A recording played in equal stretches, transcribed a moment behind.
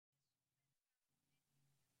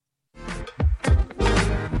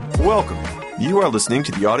Welcome. You are listening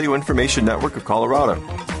to the Audio Information Network of Colorado.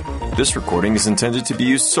 This recording is intended to be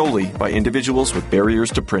used solely by individuals with barriers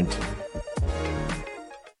to print.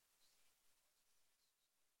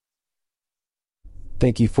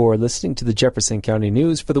 Thank you for listening to the Jefferson County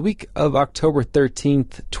News for the week of October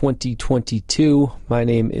 13th, 2022. My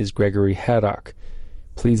name is Gregory Haddock.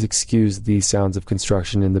 Please excuse the sounds of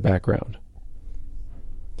construction in the background.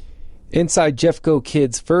 Inside Jeffco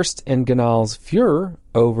Kids First and Ganal's Furor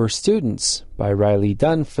Over Students by Riley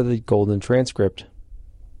Dunn for the Golden Transcript.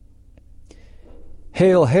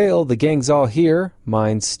 Hail, hail, the gang's all here.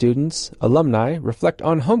 Minds, students, alumni reflect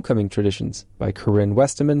on homecoming traditions by Corinne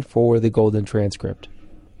Westerman for the Golden Transcript.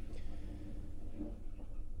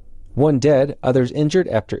 One dead, others injured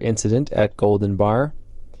after incident at Golden Bar.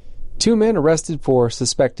 2 men arrested for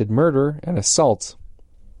suspected murder and assault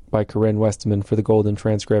by Corinne Westerman for the Golden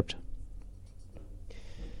Transcript.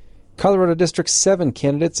 Colorado District 7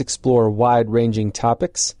 candidates explore wide-ranging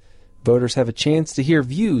topics. Voters have a chance to hear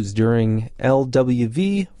views during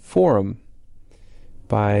LWV Forum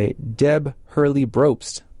by Deb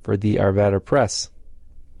Hurley-Brobst for the Arvada Press.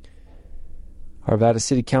 Arvada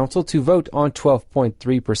City Council to vote on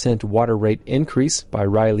 12.3% water rate increase by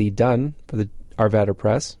Riley Dunn for the Arvada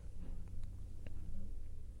Press.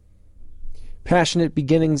 Passionate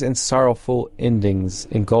beginnings and sorrowful endings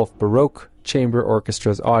engulf Baroque Chamber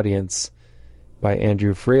Orchestra's audience by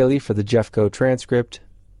Andrew Fraley for the Jeffco Transcript.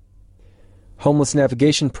 Homeless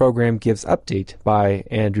Navigation Program gives update by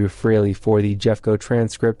Andrew Fraley for the Jeffco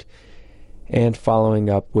Transcript, and following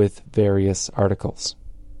up with various articles.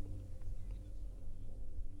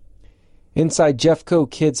 Inside Jeffco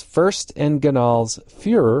Kids First and Ganal's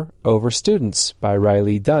Furor Over Students by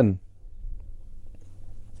Riley Dunn.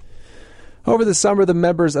 Over the summer, the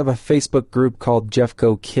members of a Facebook group called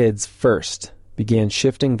Jeffco Kids First began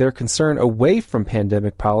shifting their concern away from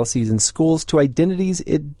pandemic policies in schools to identities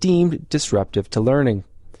it deemed disruptive to learning.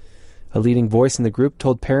 A leading voice in the group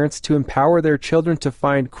told parents to empower their children to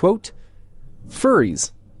find, quote, furries,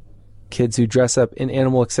 kids who dress up in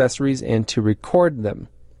animal accessories, and to record them.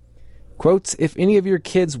 Quotes, if any of your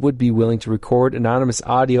kids would be willing to record anonymous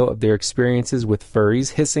audio of their experiences with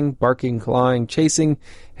furries, hissing, barking, clawing, chasing,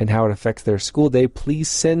 and how it affects their school day, please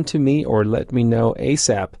send to me or let me know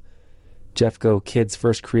ASAP. Jeffco Kids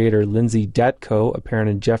First creator Lindsay Datko, a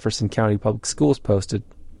parent in Jefferson County Public Schools, posted.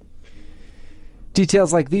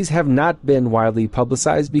 Details like these have not been widely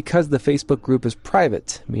publicized because the Facebook group is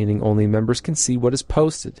private, meaning only members can see what is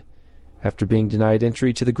posted. After being denied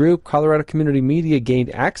entry to the group, Colorado Community Media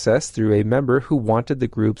gained access through a member who wanted the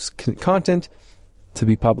group's content to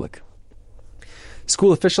be public.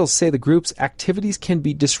 School officials say the group's activities can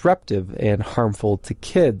be disruptive and harmful to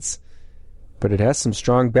kids, but it has some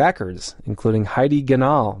strong backers, including Heidi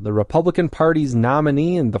Ganal, the Republican Party's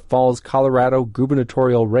nominee in the fall's Colorado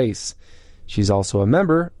gubernatorial race. She's also a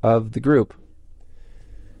member of the group.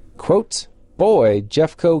 Quote, boy,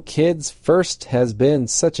 Jeffco Kids First has been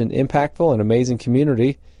such an impactful and amazing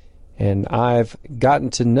community, and I've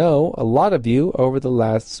gotten to know a lot of you over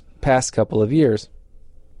the past couple of years.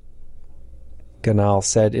 Ganal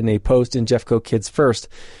said in a post in Jeffco Kids First,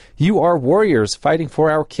 you are warriors fighting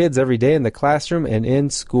for our kids every day in the classroom and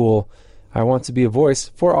in school. I want to be a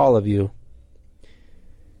voice for all of you.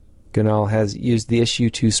 Ganal has used the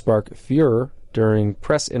issue to spark furor during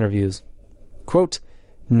press interviews. Quote,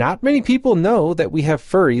 not many people know that we have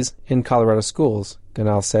furries in Colorado schools,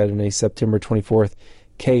 Ganal said in a September 24th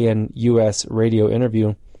KNUS radio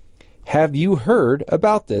interview. Have you heard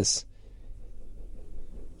about this?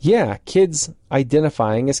 Yeah, kids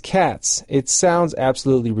identifying as cats. It sounds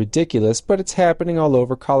absolutely ridiculous, but it's happening all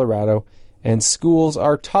over Colorado, and schools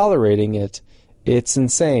are tolerating it. It's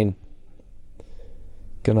insane.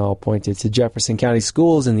 Ganal pointed to Jefferson County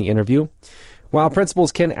schools in the interview. While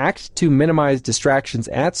principals can act to minimize distractions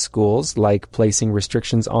at schools, like placing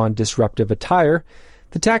restrictions on disruptive attire,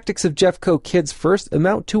 the tactics of Jeffco Kids First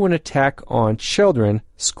amount to an attack on children,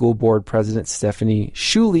 School Board President Stephanie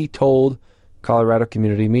Shuley told Colorado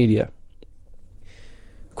Community Media.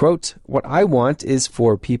 Quote, what I want is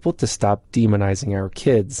for people to stop demonizing our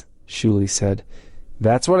kids, Shuley said.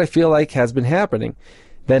 That's what I feel like has been happening.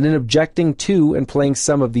 That in objecting to and playing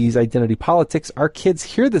some of these identity politics, our kids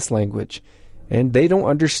hear this language, and they don't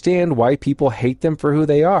understand why people hate them for who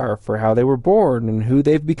they are, for how they were born, and who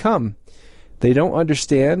they've become. They don't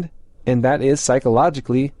understand, and that is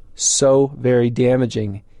psychologically so very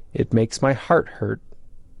damaging. It makes my heart hurt.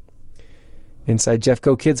 Inside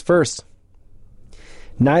Jeffco Kids First.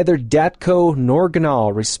 Neither Datko nor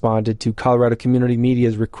Ganal responded to Colorado Community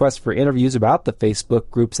Media's request for interviews about the Facebook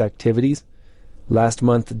group's activities. Last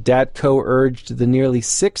month, Datco urged the nearly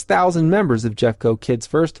 6,000 members of Jeffco Kids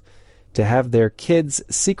First to have their kids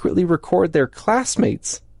secretly record their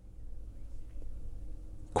classmates.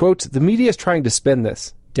 Quote, "The media is trying to spin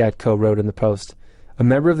this," Datco wrote in the post. A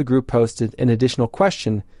member of the group posted an additional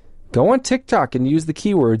question: "Go on TikTok and use the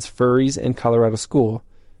keywords furries in Colorado school."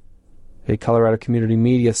 A Colorado community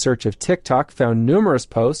media search of TikTok found numerous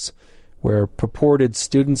posts where purported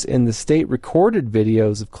students in the state recorded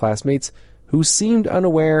videos of classmates who seemed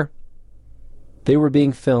unaware they were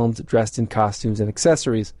being filmed dressed in costumes and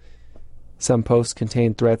accessories. Some posts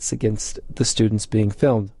contained threats against the students being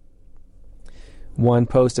filmed. One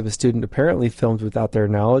post of a student apparently filmed without their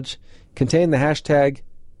knowledge contained the hashtag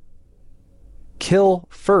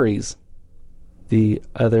 #KillFurries. The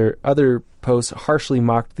other posts harshly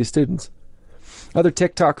mocked the students. Other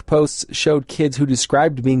TikTok posts showed kids who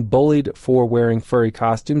described being bullied for wearing furry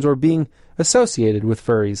costumes or being associated with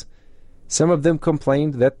furries. Some of them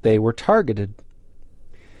complained that they were targeted.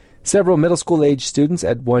 Several middle school-age students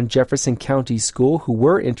at one Jefferson County school who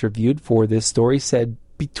were interviewed for this story said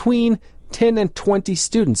between 10 and 20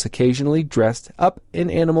 students occasionally dressed up in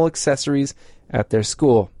animal accessories at their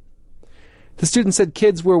school. The students said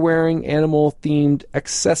kids were wearing animal-themed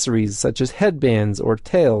accessories such as headbands or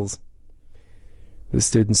tails. The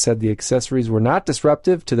students said the accessories were not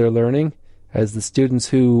disruptive to their learning, as the students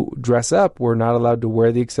who dress up were not allowed to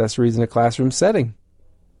wear the accessories in a classroom setting.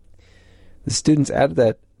 The students added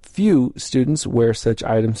that few students wear such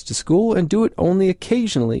items to school and do it only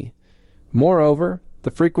occasionally. Moreover,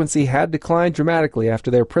 the frequency had declined dramatically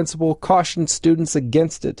after their principal cautioned students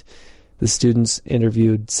against it, the students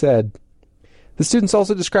interviewed said. The students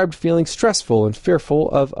also described feeling stressful and fearful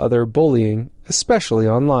of other bullying, especially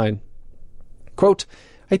online. Quote,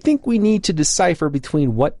 "I think we need to decipher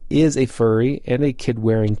between what is a furry and a kid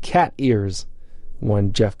wearing cat ears,"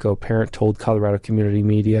 one Jeffco parent told Colorado Community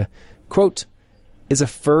Media. Quote, "Is a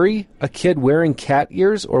furry a kid wearing cat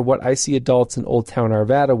ears or what I see adults in Old Town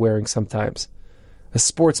Arvada wearing sometimes? A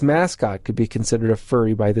sports mascot could be considered a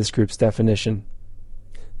furry by this group's definition."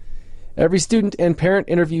 Every student and parent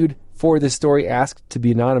interviewed for this story asked to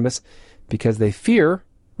be anonymous because they fear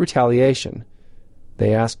retaliation.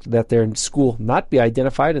 They asked that their school not be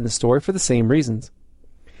identified in the story for the same reasons.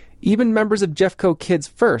 Even members of Jeffco Kids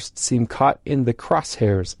First seem caught in the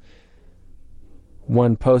crosshairs.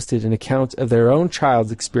 One posted an account of their own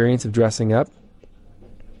child's experience of dressing up.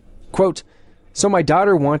 Quote, "So my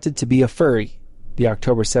daughter wanted to be a furry." The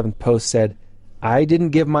October 7th post said, "I didn't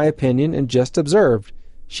give my opinion and just observed.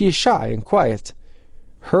 She is shy and quiet.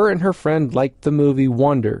 Her and her friend liked the movie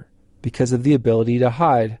Wonder because of the ability to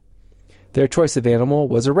hide. Their choice of animal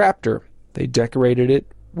was a raptor. They decorated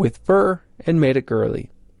it with fur and made it girly.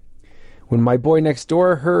 When the boy next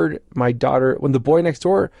door heard my daughter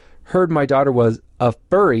was a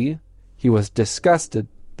furry, he was disgusted,"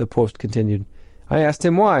 the post continued. "I asked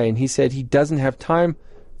him why, and he said he doesn't have time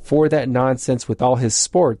for that nonsense with all his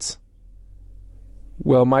sports.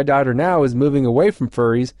 Well, my daughter now is moving away from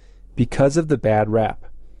furries because of the bad rap.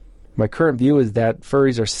 My current view is that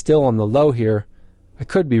furries are still on the low here. I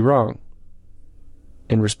could be wrong."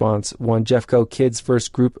 In response, one Jeffco Kids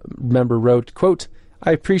First group member wrote, quote,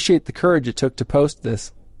 "I appreciate the courage it took to post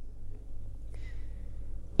this."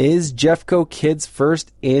 Is Jeffco Kids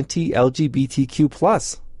First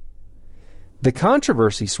anti-LGBTQ+? The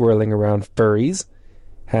controversy swirling around furries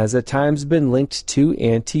has at times been linked to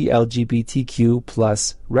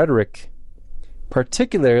anti-LGBTQ+ rhetoric,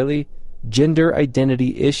 particularly gender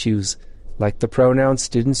identity issues like the pronouns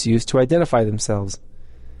students use to identify themselves.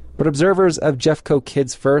 But observers of Jeffco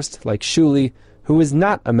Kids First, like Shuli, who is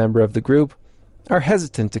not a member of the group, are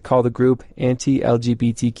hesitant to call the group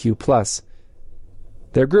anti-LGBTQ+.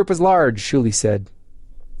 Their group is large, Shuli said.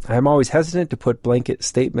 "I am always hesitant to put blanket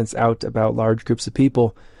statements out about large groups of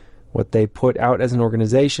people. What they put out as an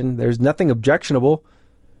organization, there's nothing objectionable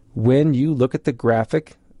when you look at the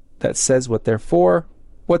graphic that says what they're for,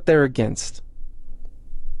 what they're against."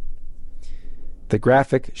 The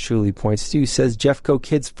graphic, Shuli points to, says Jeffco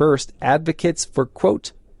Kids First advocates for,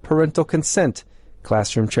 quote, "parental consent,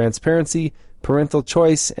 classroom transparency, parental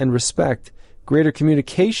choice and respect, greater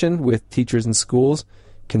communication with teachers and schools,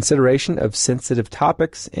 consideration of sensitive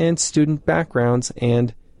topics and student backgrounds,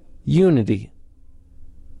 and unity."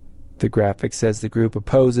 The graphic says the group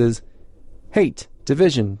opposes hate,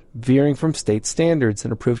 division, veering from state standards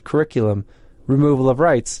and approved curriculum, removal of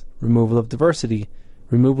rights, removal of diversity,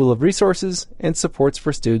 removal of resources, and supports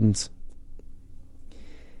for students.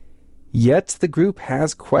 Yet the group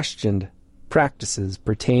has questioned practices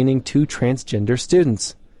pertaining to transgender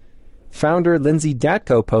students. Founder Lindsay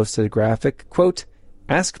Datko posted a graphic, quote,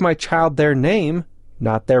 Ask my child their name,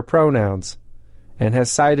 not their pronouns, and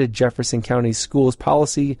has cited Jefferson County Schools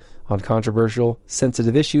policy on controversial,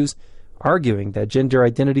 sensitive issues, arguing that gender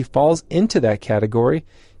identity falls into that category,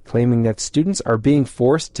 claiming that students are being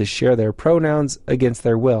forced to share their pronouns against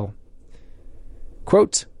their will.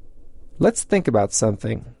 Quote, "Let's think about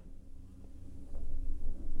something.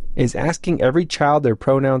 Is asking every child their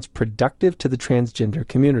pronouns productive to the transgender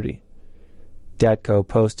community?" Datko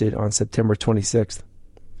posted on September 26th.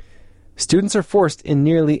 Students are forced in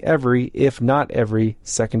nearly every, if not every,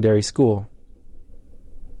 secondary school.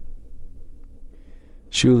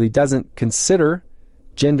 Shuley doesn't consider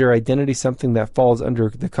gender identity something that falls under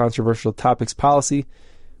the controversial topics policy,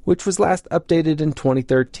 which was last updated in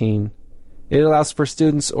 2013. It allows for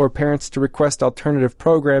students or parents to request alternative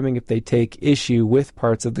programming if they take issue with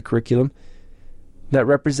parts of the curriculum that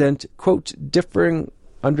represent, quote, differing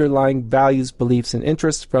underlying values, beliefs, and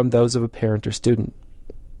interests from those of a parent or student.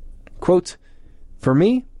 Quote, "For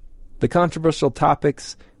me, the controversial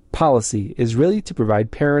topics policy is really to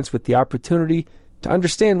provide parents with the opportunity to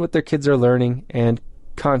understand what their kids are learning and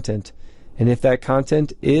content, and if that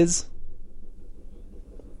content is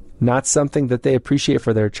not something that they appreciate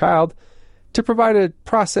for their child, to provide a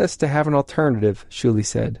process to have an alternative," Shuley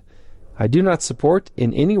said. "I do not support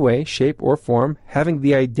in any way, shape, or form having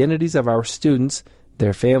the identities of our students,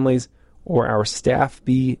 their families, or our staff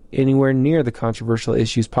be anywhere near the controversial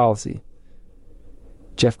issues policy."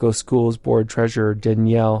 Jeffco Schools Board Treasurer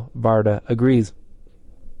Danielle Varda agrees.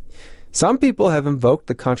 "Some people have invoked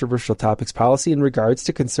the controversial topics policy in regards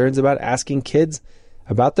to concerns about asking kids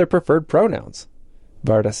about their preferred pronouns,"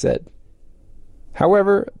 Varda said.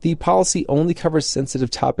 "However, the policy only covers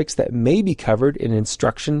sensitive topics that may be covered in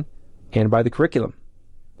instruction and by the curriculum."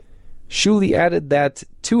 Shuley added that,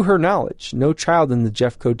 to her knowledge, no child in the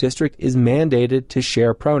Jeffco district is mandated to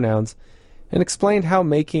share pronouns, and explained how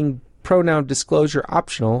making pronoun disclosure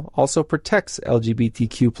optional also protects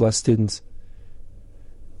LGBTQ+ students.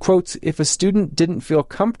 Quote, "If a student didn't feel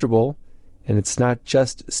comfortable, and it's not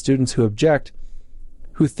just students who object,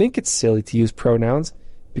 who think it's silly to use pronouns,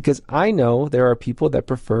 because I know there are people that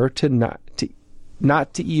prefer to not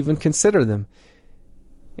to even consider them.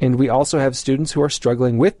 And we also have students who are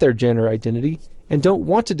struggling with their gender identity and don't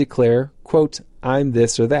want to declare, quote, I'm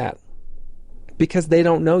this or that, because they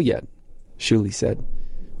don't know yet," Shuley said.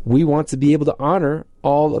 "We want to be able to honor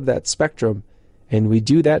all of that spectrum, and we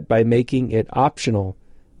do that by making it optional.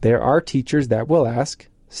 There are teachers that will ask.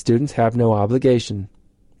 Students have no obligation."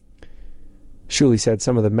 Shuley said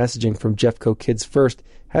some of the messaging from Jeffco Kids First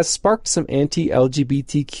has sparked some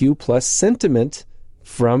anti-LGBTQ+ sentiment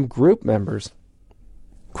from group members.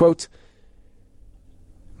 Quote,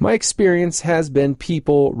 "My experience has been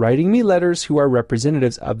people writing me letters who are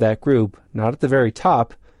representatives of that group, not at the very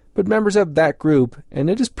top, but members of that group, and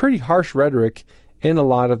it is pretty harsh rhetoric in a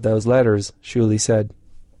lot of those letters," Shuley said.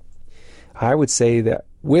 "I would say that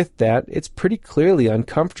with that, it's pretty clearly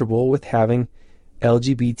uncomfortable with having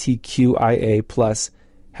LGBTQIA+,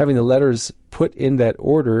 having the letters put in that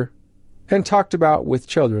order and talked about with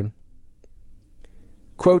children."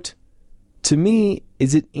 Quote, "To me,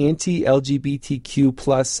 is it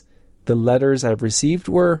anti-LGBTQ+, the letters I've received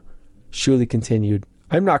were?" Shuley continued.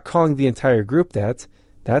 "I'm not calling the entire group that.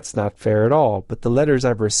 That's not fair at all. But the letters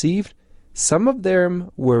I've received, some of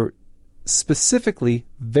them were specifically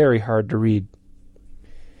very hard to read."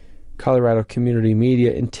 Colorado Community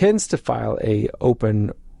Media intends to file a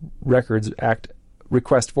Open Records Act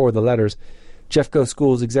request for the letters. Jeffco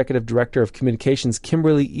Schools Executive Director of Communications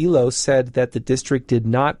Kimberly Elo said that the district did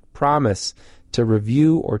not promise to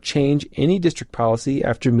review or change any district policy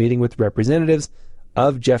after meeting with representatives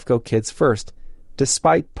of Jeffco Kids First,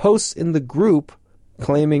 despite posts in the group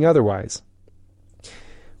claiming otherwise.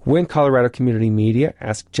 When Colorado Community Media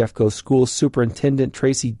asked Jeffco Schools Superintendent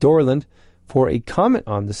Tracy Dorland for a comment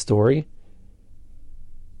on the story,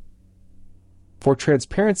 for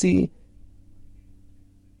transparency,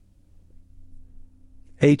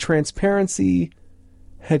 a transparency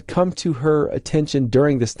had come to her attention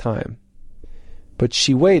during this time, but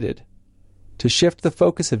she waited to shift the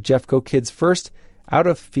focus of Jeffco Kids First out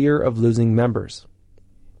of fear of losing members.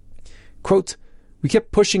 Quote, "We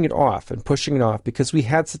kept pushing it off because we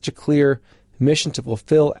had such a clear mission to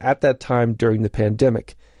fulfill at that time during the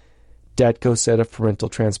pandemic," Datko said of parental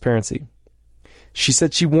transparency. She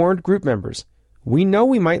said she warned group members, "We know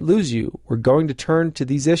we might lose you. We're going to turn to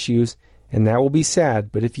these issues, and that will be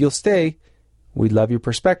sad, but if you'll stay, we love your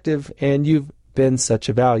perspective, and you've been such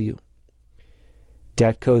a value."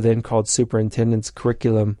 Datko then called superintendent's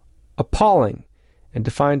curriculum appalling and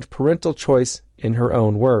defined parental choice in her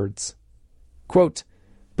own words. Quote,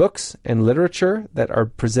 books and literature that are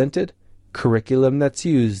presented, curriculum that's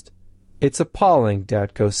used. It's appalling,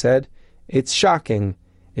 Datko said. It's shocking.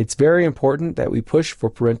 It's very important that we push for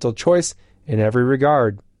parental choice in every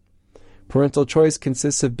regard. Parental choice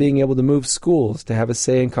consists of being able to move schools, to have a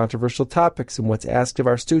say in controversial topics and what's asked of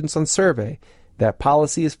our students on survey. That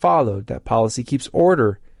policy is followed. That policy keeps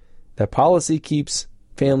order. That policy keeps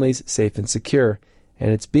families safe and secure. And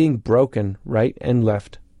it's being broken right and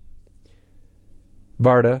left.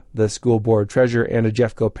 Varda, the school board treasurer and a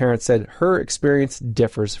Jeffco parent, said her experience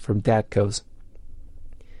differs from Datko's.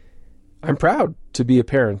 I'm proud to be a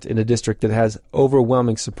parent in a district that has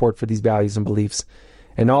overwhelming support for these values and beliefs.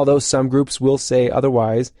 And although some groups will say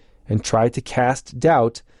otherwise and try to cast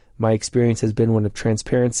doubt, my experience has been one of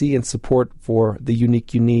transparency and support for the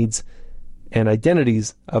unique needs and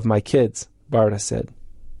identities of my kids, Varda said.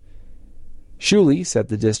 Shuley said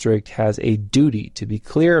the district has a duty to be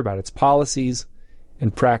clear about its policies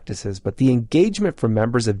and practices, but the engagement from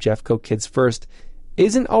members of Jeffco Kids First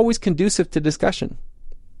isn't always conducive to discussion.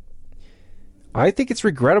 I think it's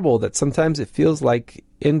regrettable that sometimes it feels like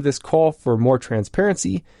in this call for more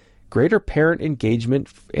transparency, greater parent engagement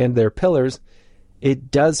and their pillars, it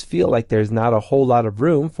does feel like there's not a whole lot of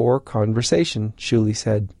room for conversation, Shuley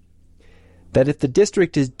said. That if the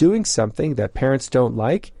district is doing something that parents don't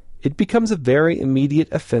like, it becomes a very immediate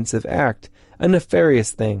offensive act, a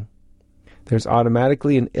nefarious thing. There's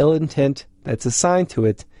automatically an ill intent that's assigned to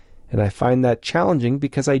it, and I find that challenging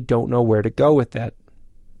because I don't know where to go with that.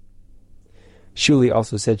 Shuley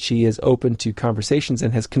also said she is open to conversations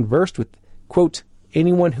and has conversed with, quote,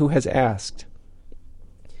 anyone who has asked.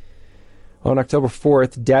 On October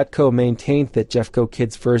 4th, Datko maintained that Jeffco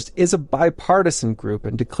Kids First is a bipartisan group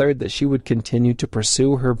and declared that she would continue to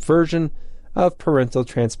pursue her version of parental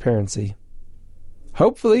transparency.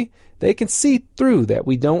 Hopefully, they can see through that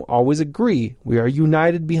we don't always agree. We are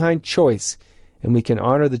united behind choice, and we can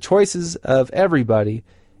honor the choices of everybody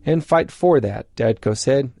and fight for that, Datko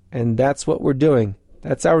said, and that's what we're doing.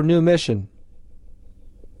 That's our new mission.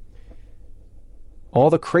 All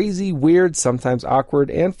the crazy, weird, sometimes awkward,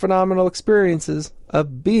 and phenomenal experiences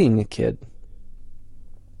of being a kid.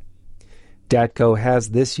 Datko has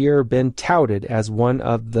this year been touted as one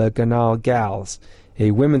of the Ganal Gals,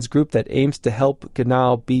 a women's group that aims to help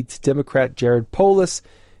Ganal beat Democrat Jared Polis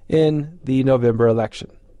in the November election.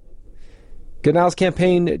 Ganal's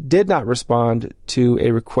campaign did not respond to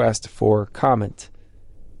a request for comment.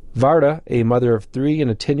 Varda, a mother of three and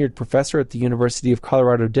a tenured professor at the University of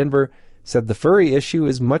Colorado, Denver, said the furry issue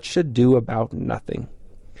is much ado about nothing.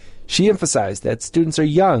 She emphasized that students are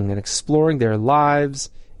young and exploring their lives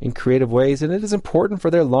in creative ways, and it is important for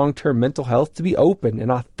their long-term mental health to be open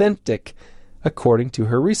and authentic, according to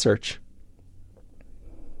her research.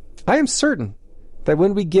 I am certain that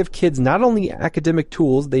when we give kids not only academic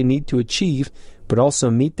tools they need to achieve, but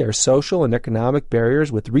also meet their social and economic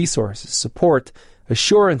barriers with resources, support,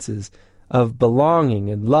 assurances of belonging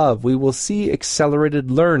and love, we will see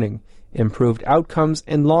accelerated learning, improved outcomes,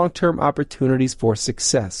 and long-term opportunities for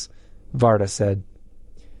success, Varda said.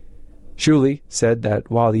 Shuley said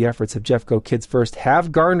that while the efforts of Jeffco Kids First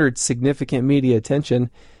have garnered significant media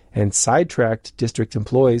attention and sidetracked district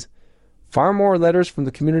employees, far more letters from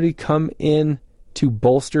the community come in to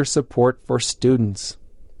bolster support for students.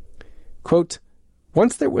 Quote,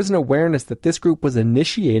 once there was an awareness that this group was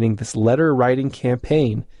initiating this letter-writing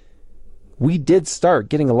campaign, we did start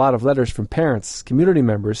getting a lot of letters from parents, community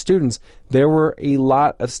members, students. There were a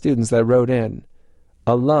lot of students that wrote in.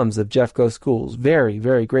 Alums of Jeffco schools, very,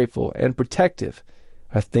 very grateful and protective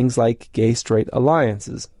of things like gay-straight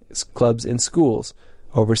alliances, clubs in schools,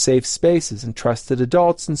 over safe spaces and trusted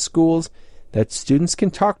adults in schools that students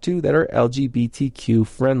can talk to that are LGBTQ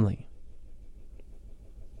friendly.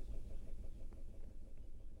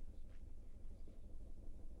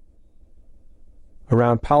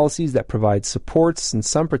 Around policies that provide supports and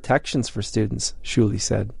some protections for students, Shuley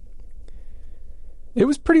said. It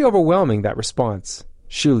was pretty overwhelming, that response,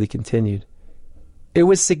 Shuley continued. It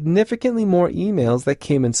was significantly more emails that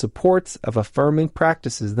came in support of affirming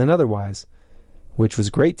practices than otherwise, which was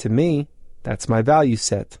great to me. That's my value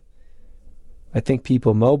set. I think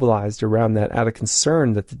people mobilized around that out of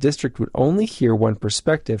concern that the district would only hear one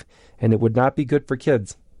perspective and it would not be good for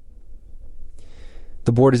kids.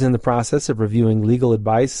 The board is in the process of reviewing legal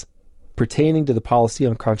advice pertaining to the policy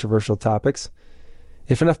on controversial topics.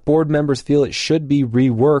 If enough board members feel it should be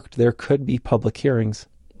reworked, there could be public hearings.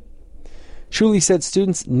 Shuley said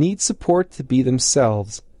students need support to be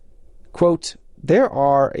themselves. Quote, there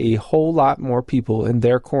are a whole lot more people in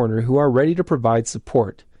their corner who are ready to provide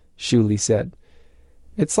support, Shuley said.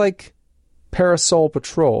 It's like Parasol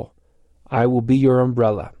Patrol. I will be your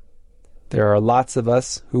umbrella. There are lots of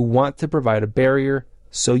us who want to provide a barrier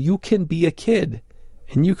so you can be a kid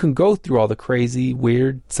and you can go through all the crazy,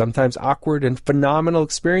 weird, sometimes awkward, and phenomenal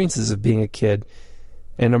experiences of being a kid.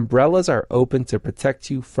 And umbrellas are open to protect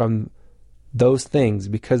you from those things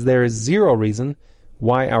because there is zero reason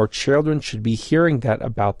why our children should be hearing that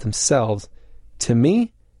about themselves. To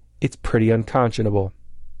me, it's pretty unconscionable.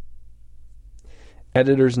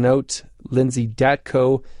 Editor's note, Lindsay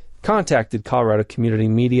Datko contacted Colorado Community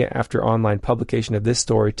Media after online publication of this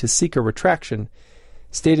story to seek a retraction,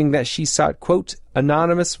 stating that she sought, quote,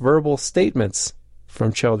 anonymous verbal statements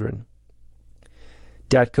from children.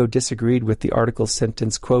 Datko disagreed with the article's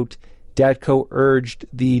sentence, quote, Datko urged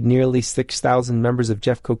the nearly 6,000 members of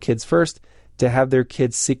Jeffco Kids First to have their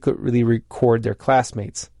kids secretly record their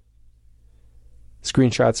classmates.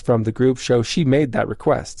 Screenshots from the group show she made that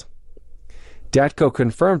request. Datko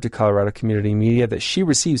confirmed to Colorado Community Media that she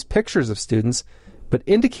receives pictures of students, but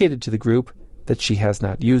indicated to the group that she has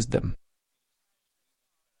not used them.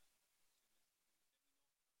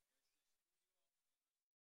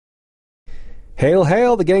 Hail,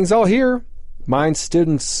 hail, the gang's all here. Mine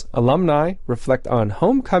students, alumni reflect on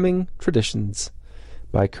homecoming traditions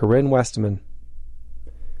by Corinne Westman.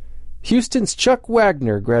 Houston's Chuck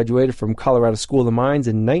Wagner graduated from Colorado School of Mines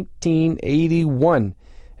in 1981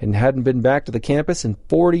 and hadn't been back to the campus in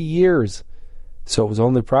 40 years, so it was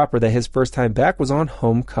only proper that his first time back was on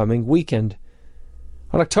homecoming weekend.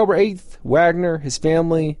 On October 8th, Wagner, his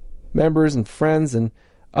family, members and friends, and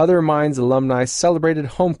other Mines alumni celebrated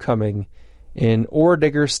homecoming in ore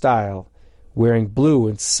digger style, wearing blue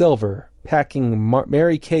and silver, packing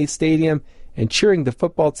Mary Kay Stadium, and cheering the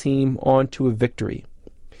football team on to a victory.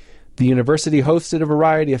 The university hosted a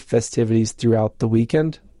variety of festivities throughout the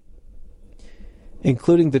weekend,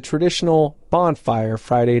 including the traditional bonfire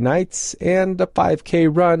Friday nights and a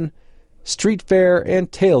 5K run, street fair,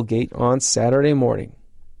 and tailgate on Saturday morning.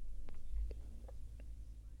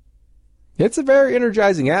 It's a very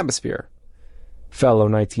energizing atmosphere, fellow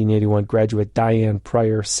 1981 graduate Diane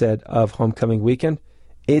Pryor said of homecoming weekend.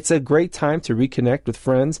 It's a great time to reconnect with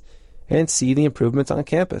friends and see the improvements on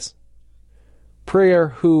campus. Pryor,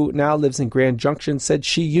 who now lives in Grand Junction, said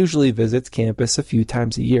she usually visits campus a few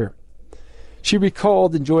times a year. She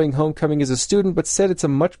recalled enjoying homecoming as a student, but said it's a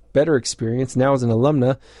much better experience now as an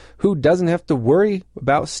alumna who doesn't have to worry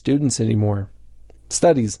about studies anymore.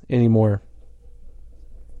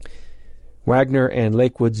 Wagner and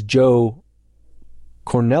Lakewood's Joe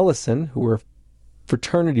Cornelison, who were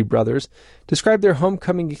fraternity brothers, described their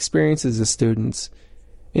homecoming experiences as students.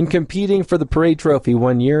 In competing for the parade trophy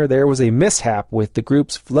one year, there was a mishap with the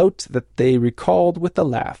group's float that they recalled with a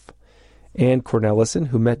laugh. Ann Cornelison,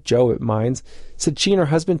 who met Joe at Mines, said she and her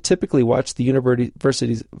husband typically watch the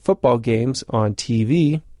university's football games on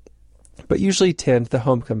TV, but usually attend the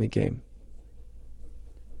homecoming game.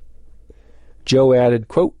 Joe added,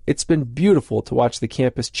 quote, it's been beautiful to watch the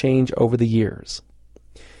campus change over the years.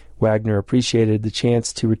 Wagner appreciated the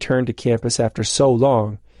chance to return to campus after so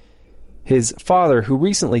long. His father, who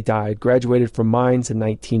recently died, graduated from Mines in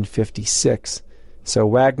 1956, so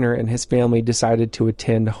Wagner and his family decided to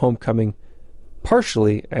attend homecoming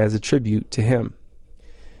partially as a tribute to him.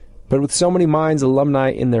 But with so many Mines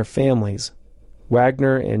alumni in their families,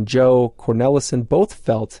 Wagner and Joe Cornelison both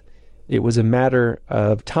felt it was a matter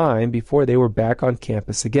of time before they were back on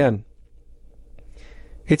campus again.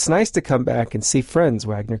 It's nice to come back and see friends,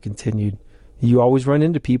 Wagner continued. You always run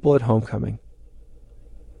into people at homecoming.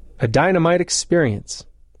 A dynamite experience.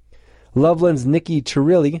 Loveland's Nikki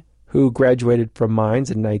Chirilli, who graduated from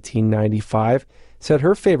Mines in 1995, said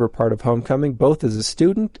her favorite part of homecoming, both as a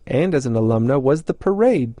student and as an alumna, was the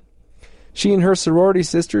parade. She and her sorority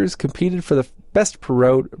sisters competed for the best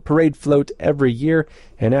parade float every year,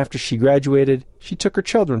 and after she graduated, she took her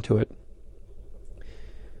children to it.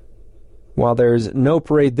 While there's no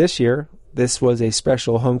parade this year, this was a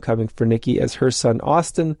special homecoming for Nikki as her son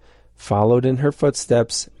Austin followed in her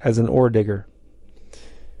footsteps as an ore digger.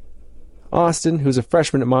 Austin, who's a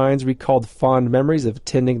freshman at Mines, recalled fond memories of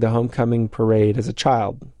attending the homecoming parade as a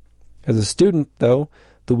child. As a student, though,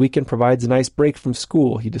 the weekend provides a nice break from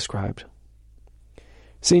school, he described.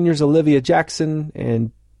 Seniors Olivia Jackson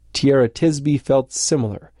and Tiara Tisby felt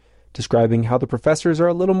similar, describing how the professors are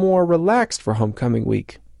a little more relaxed for homecoming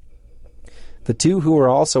week. The two, who are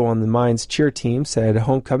also on the Mines cheer team, said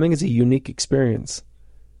homecoming is a unique experience.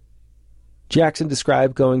 Jackson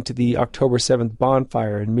described going to the October 7th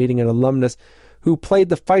bonfire and meeting an alumnus who played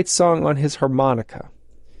the fight song on his harmonica.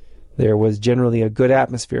 There was generally a good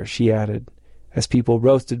atmosphere, she added, as people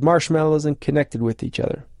roasted marshmallows and connected with each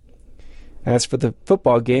other. As for the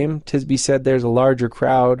football game, Tisby said there's a larger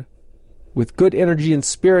crowd with good energy and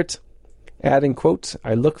spirit, adding, quote,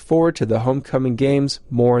 "I look forward to the homecoming games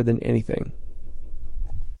more than anything."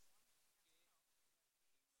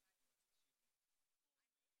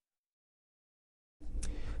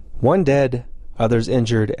 One dead, others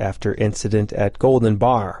injured after incident at Golden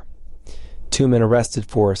Bar. 2 men arrested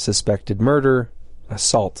for suspected murder,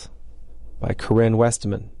 assault, by Corinne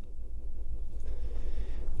Westman.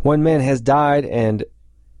 1 man has died and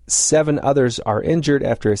 7 others are injured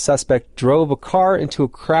after a suspect drove a car into a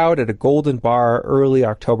crowd at a Golden Bar early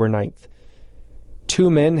October 9th. 2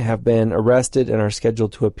 men have been arrested and are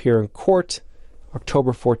scheduled to appear in court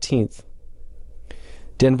October 14th.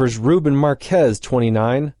 Denver's Ruben Marquez,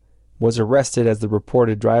 29, was arrested as the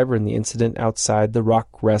reported driver in the incident outside the Rock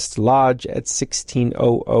Rest Lodge at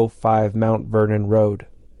 16005 Mount Vernon Road.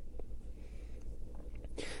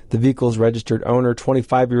 The vehicle's registered owner,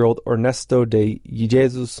 25-year-old Ernesto de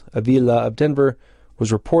Jesus Avila of Denver,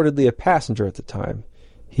 was reportedly a passenger at the time.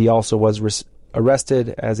 He also was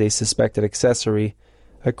arrested as a suspected accessory,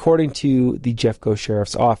 according to the Jeffco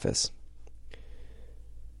Sheriff's Office.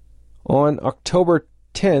 On October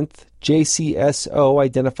 10th, JCSO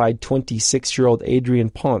identified 26-year-old Adrian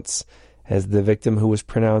Ponce as the victim, who was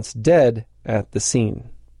pronounced dead at the scene.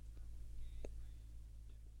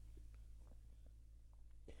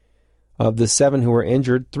 Of the 7 who were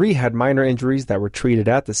injured, 3 had minor injuries that were treated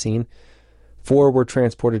at the scene. 4 were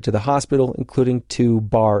transported to the hospital, including 2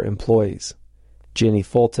 bar employees. Jenny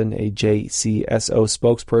Fulton, a JCSO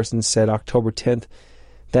spokesperson, said October 10th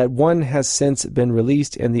that 1 has since been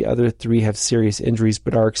released and the other 3 have serious injuries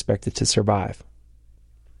but are expected to survive.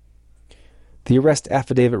 The arrest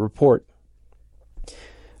affidavit report.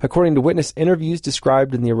 According to witness interviews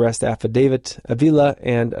described in the arrest affidavit, Avila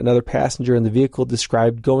and another passenger in the vehicle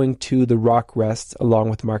described going to the Rock Rest along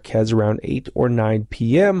with Marquez around 8 or 9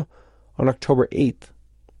 p.m. on October 8th.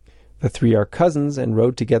 The 3 are cousins and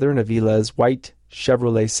rode together in Avila's white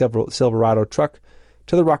Chevrolet Silverado truck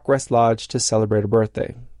to the Rock Rest Lodge to celebrate a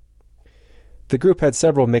birthday. The group had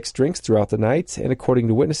several mixed drinks throughout the night, and according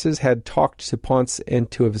to witnesses, had talked to Ponce and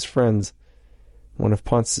 2 of his friends. One of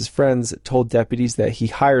Ponce's friends told deputies that he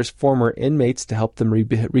hires former inmates to help them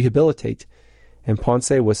rehabilitate, and Ponce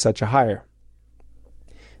was such a hire.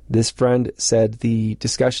 This friend said the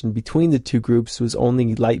discussion between the 2 groups was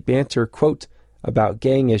only light banter, quote, about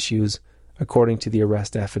gang issues, according to the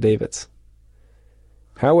arrest affidavits.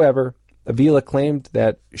 However, Avila claimed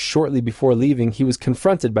that shortly before leaving, he was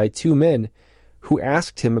confronted by 2 men who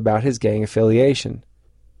asked him about his gang affiliation.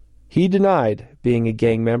 He denied being a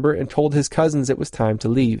gang member and told his cousins it was time to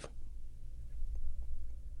leave.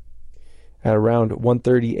 At around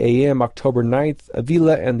 1:30 a.m. October 9th,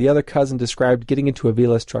 Avila and the other cousin described getting into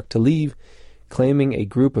Avila's truck to leave, claiming a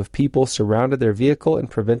group of people surrounded their vehicle and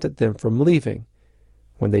prevented them from leaving.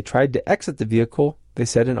 When they tried to exit the vehicle, they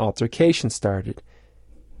said an altercation started,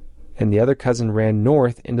 and the other cousin ran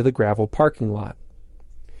north into the gravel parking lot.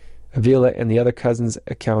 Avila and the other cousin's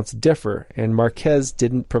accounts differ, and Marquez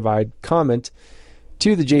didn't provide comment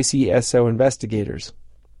to the JCSO investigators.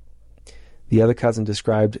 The other cousin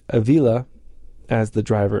described Avila as the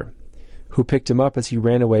driver, who picked him up as he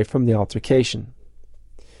ran away from the altercation.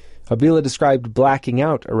 Avila described blacking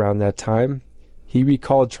out around that time. He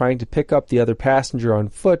recalled trying to pick up the other passenger on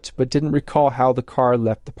foot, but didn't recall how the car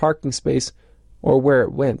left the parking space or where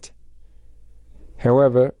it went.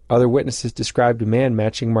 However, other witnesses described a man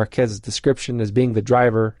matching Marquez's description as being the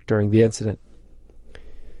driver during the incident.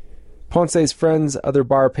 Ponce's friends, other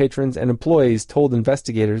bar patrons, and employees told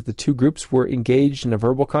investigators the 2 groups were engaged in a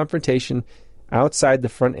verbal confrontation outside the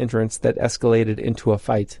front entrance that escalated into a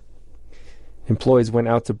fight. Employees went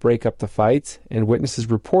out to break up the fight, and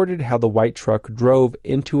witnesses reported how the white truck drove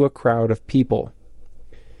into a crowd of people.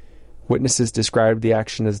 Witnesses described the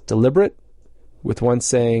action as deliberate, with one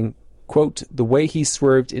saying, quote, the way he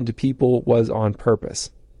swerved into people was on purpose.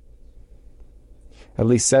 At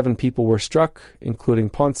least 7 people were struck, including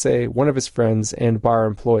Ponce, one of his friends, and bar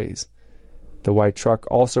employees. The white truck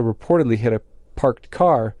also reportedly hit a parked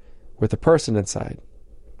car with a person inside.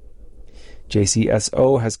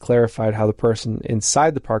 JCSO has clarified how the person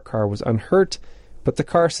inside the parked car was unhurt, but the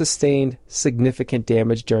car sustained significant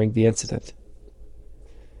damage during the incident.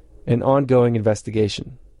 An ongoing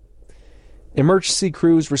investigation. Emergency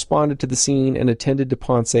crews responded to the scene and attended to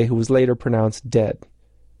Ponce, who was later pronounced dead,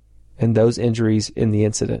 and those injuries in the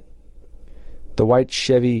incident. The white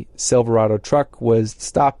Chevy Silverado truck was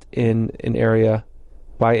stopped in an area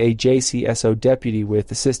by a JCSO deputy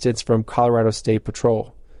with assistance from Colorado State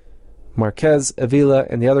Patrol. Marquez, Avila,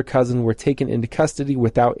 and the other cousin were taken into custody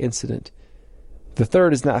without incident. The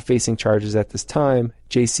third is not facing charges at this time,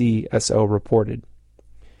 JCSO reported.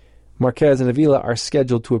 Marquez and Avila are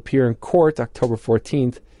scheduled to appear in court October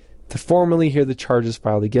 14th to formally hear the charges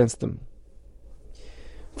filed against them.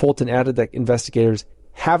 Fulton added that investigators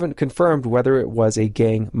haven't confirmed whether it was a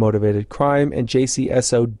gang-motivated crime, and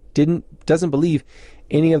JCSO doesn't believe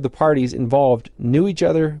any of the parties involved knew each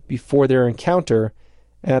other before their encounter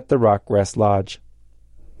at the Rock Rest Lodge.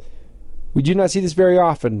 We do not see this very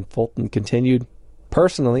often, Fulton continued.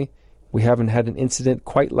 Personally, we haven't had an incident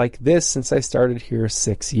quite like this since I started here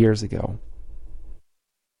 6 years ago.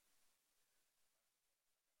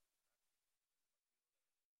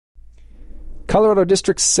 Colorado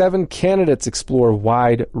District 7 candidates explore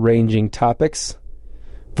wide-ranging topics.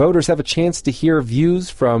 Voters have a chance to hear views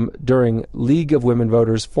from during League of Women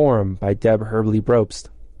Voters Forum by Deb Herbley-Brobst.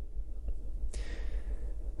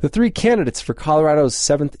 The three candidates for Colorado's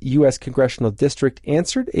 7th U.S. Congressional District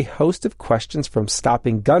answered a host of questions from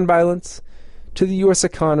stopping gun violence to the U.S.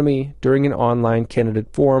 economy during an online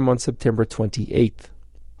candidate forum on September 28th.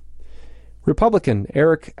 Republican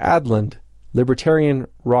Eric Adland, Libertarian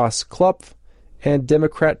Ross Klupf, and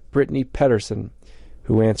Democrat Brittany Pedersen,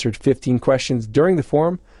 who answered 15 questions during the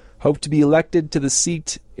forum, hope to be elected to the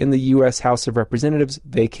seat in the U.S. House of Representatives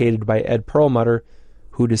vacated by Ed Perlmutter,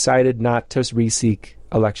 who decided not to seek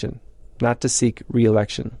re-election.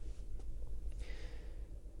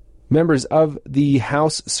 Members of the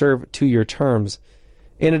House serve 2-year terms.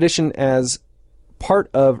 In addition, as part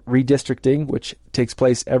of redistricting, which takes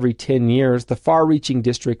place every 10 years, the far-reaching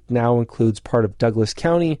district now includes part of Douglas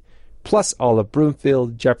County, plus all of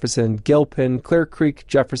Broomfield, Jefferson, Gilpin, Clear Creek,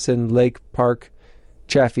 Jefferson, Lake Park,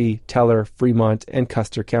 Chaffee, Teller, Fremont, and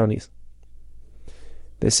Custer counties.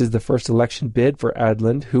 This is the first election bid for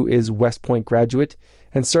Adland, who is West Point graduate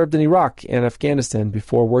and served in Iraq and Afghanistan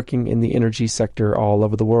before working in the energy sector all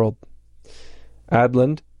over the world.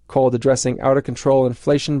 Adland called addressing out-of-control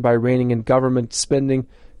inflation by reining in government spending,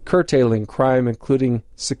 curtailing crime, including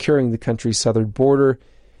securing the country's southern border,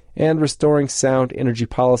 and restoring sound energy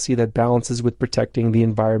policy that balances with protecting the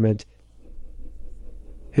environment,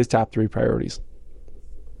 his top 3 priorities.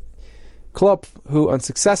 Klupf, who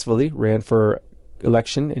unsuccessfully ran for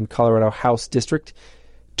election in Colorado House District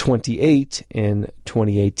 28 in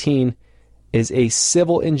 2018, is a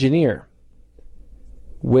civil engineer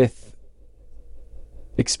with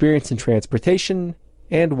experience in transportation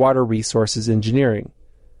and water resources engineering.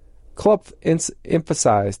 Klupf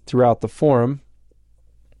emphasized throughout the forum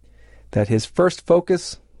that his first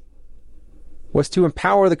focus was to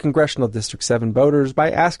empower the Congressional District 7 voters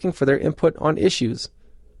by asking for their input on issues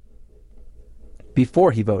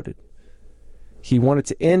before he voted. He wanted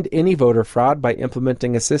to end any voter fraud by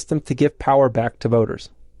implementing a system to give power back to voters.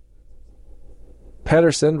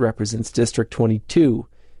 Pedersen represents District 22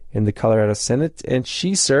 in the Colorado Senate, and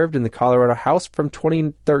she served in the Colorado House from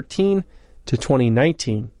 2013 to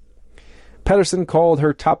 2019. Pedersen called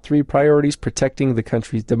her top 3 priorities protecting the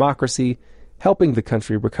country's democracy, helping the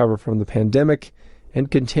country recover from the pandemic, and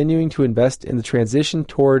continuing to invest in the transition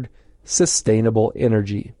toward sustainable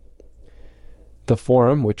energy. The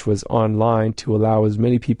forum, which was online to allow as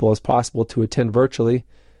many people as possible to attend virtually,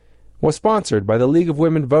 was sponsored by the League of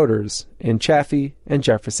Women Voters in Chaffee and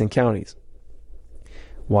Jefferson counties.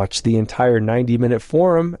 Watch the entire 90-minute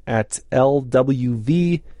forum at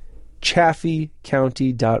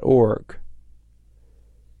lwvchaffeecounty.org.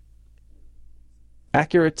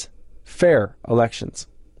 Accurate, fair elections.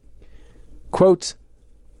 Quote,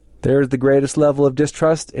 "There is the greatest level of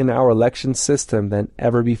distrust in our election system than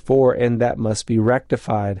ever before, and that must be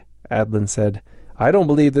rectified," Adland said. "I don't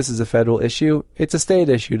believe this is a federal issue. It's a state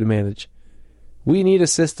issue to manage. We need a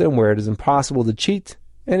system where it is impossible to cheat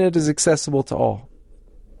and it is accessible to all."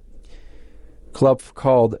 Klupf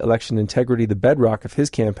called election integrity the bedrock of his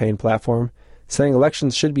campaign platform, saying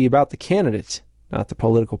elections should be about the candidate, not the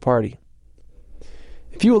political party.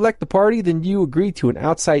 "If you elect the party, then you agree to an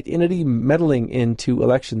outside entity meddling into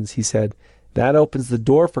elections," he said. "That opens the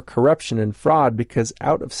door for corruption and fraud because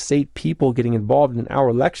out-of-state people getting involved in our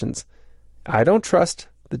elections. I don't trust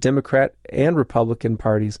the Democrat and Republican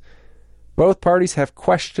parties. Both parties have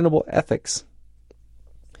questionable ethics."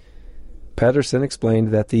 Pedersen explained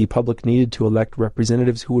that the public needed to elect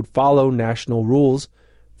representatives who would follow national rules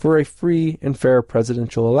for a free and fair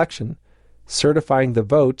presidential election, certifying the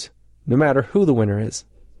vote no matter who the winner is.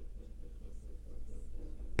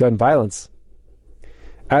 Gun violence.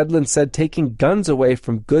 Adland said taking guns away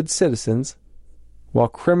from good citizens while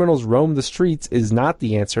criminals roam the streets is not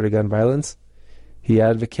the answer to gun violence. He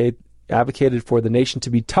advocated for the nation to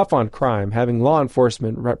be tough on crime, having law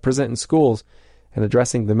enforcement represent in schools, and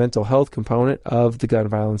addressing the mental health component of the gun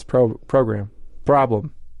violence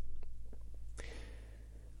problem.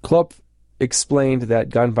 Klupf explained that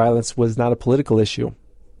gun violence was not a political issue.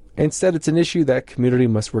 Instead, it's an issue that community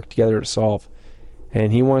must work together to solve.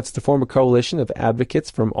 And he wants to form a coalition of advocates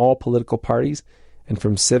from all political parties and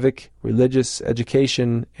from civic, religious,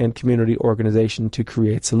 education, and community organization to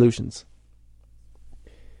create solutions.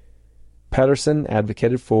 Patterson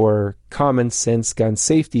advocated for common-sense gun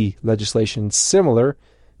safety legislation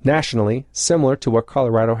nationally similar to what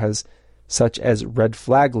Colorado has, such as red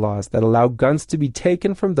flag laws that allow guns to be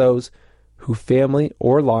taken from those who family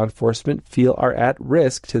or law enforcement feel are at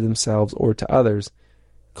risk to themselves or to others,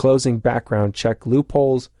 closing background check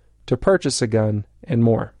loopholes to purchase a gun, and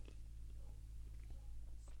more.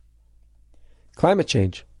 Climate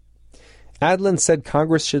change. Adlin said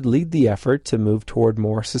Congress should lead the effort to move toward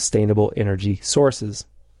more sustainable energy sources,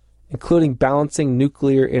 including balancing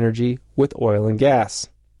nuclear energy with oil and gas.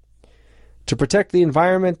 To protect the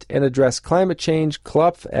environment and address climate change,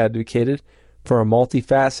 Klopp advocated for a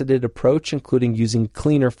multifaceted approach, including using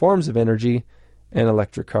cleaner forms of energy and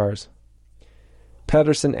electric cars.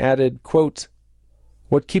 Patterson added, quote,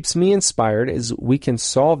 "What keeps me inspired is we can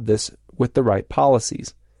solve this with the right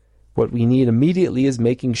policies. What we need immediately is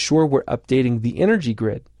making sure we're updating the energy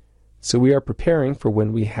grid, so we are preparing for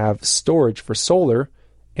when we have storage for solar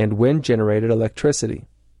and wind-generated electricity."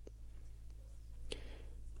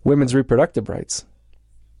 Women's reproductive rights.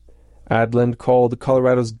 Adlin called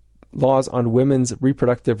Colorado's laws on women's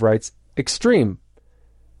reproductive rights extreme,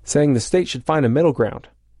 saying the state should find a middle ground.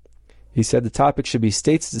 He said the topic should be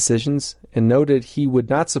states' decisions and noted he would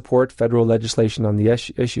not support federal legislation on the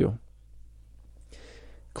issue.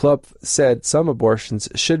 Klopp said some abortions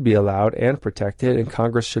should be allowed and protected, and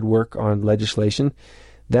Congress should work on legislation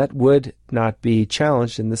that would not be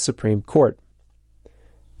challenged in the Supreme Court.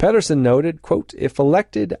 Pedersen noted, quote, "If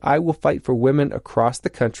elected, I will fight for women across the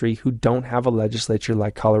country who don't have a legislature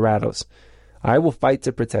like Colorado's. I will fight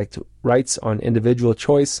to protect rights on individual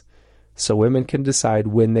choice so women can decide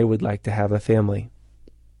when they would like to have a family."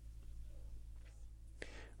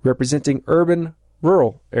 Representing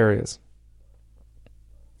urban-rural areas.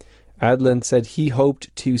 Adlin said he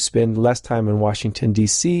hoped to spend less time in Washington,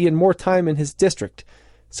 D.C. and more time in his district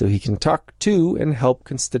so he can talk to and help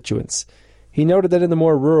constituents. He noted that in the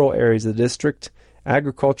more rural areas of the district,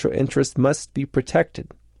 agricultural interests must be protected.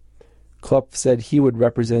 Klopp said he would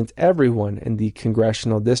represent everyone in the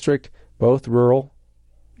congressional district, both rural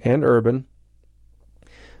and urban,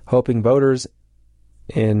 hoping voters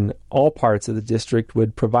in all parts of the district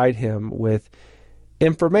would provide him with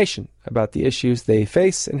information about the issues they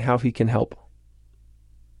face and how he can help.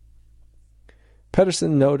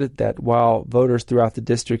 Pedersen noted that while voters throughout the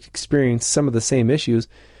district experience some of the same issues,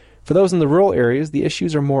 for those in the rural areas, the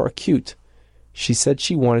issues are more acute. She said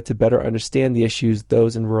she wanted to better understand the issues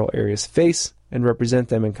those in rural areas face and represent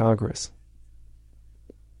them in Congress.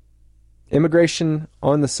 Immigration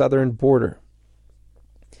on the southern border.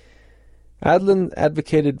 Adlin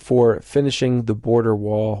advocated for finishing the border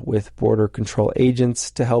wall with border control agents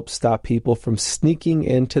to help stop people from sneaking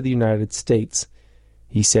into the United States.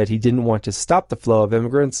 He said he didn't want to stop the flow of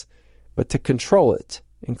immigrants, but to control it,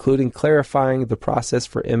 including clarifying the process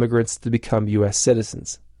for immigrants to become U.S.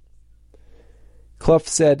 citizens. Clough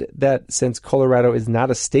said that since Colorado is not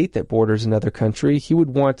a state that borders another country, he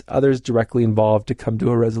would want others directly involved to come to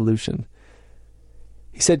a resolution.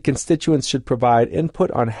 He said constituents should provide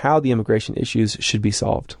input on how the immigration issues should be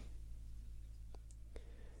solved.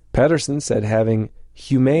 Pedersen said having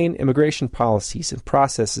humane immigration policies and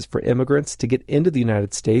processes for immigrants to get into the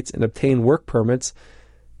United States and obtain work permits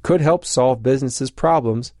could help solve businesses'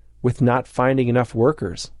 problems with not finding enough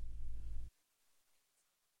workers.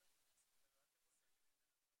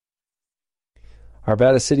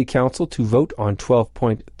 Arvada City Council to vote on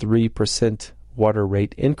 12.3% water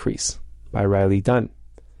rate increase by Riley Dunn.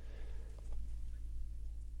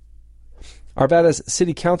 Arvada's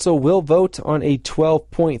City Council will vote on a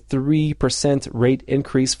 12.3% rate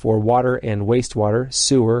increase for water and wastewater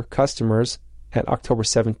sewer customers at October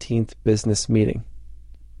 17th business meeting.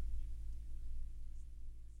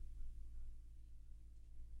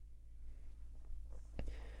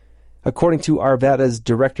 According to Arvada's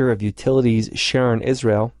Director of Utilities, Sharon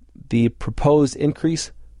Israel, the proposed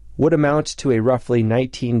increase would amount to a roughly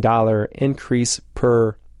 $19 increase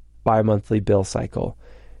per bi-monthly bill cycle,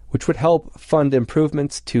 which would help fund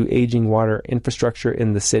improvements to aging water infrastructure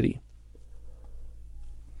in the city.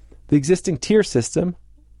 The existing tier system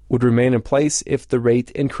would remain in place if the rate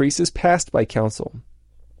increase is passed by council,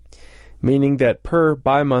 meaning that per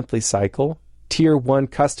bi-monthly cycle, Tier 1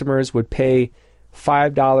 customers would pay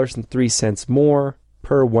 $5.03 more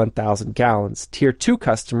per 1,000 gallons. Tier 2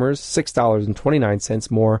 customers,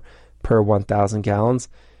 $6.29 more per 1,000 gallons.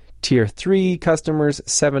 Tier 3 customers,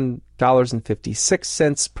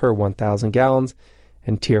 $7.56 per 1,000 gallons,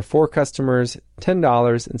 and Tier 4 customers,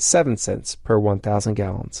 $10.07 per 1,000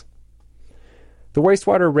 gallons. The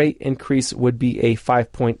wastewater rate increase would be a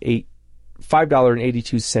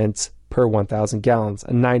 $5.82 per 1,000 gallons,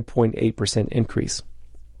 a 9.8% increase.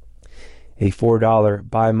 A $4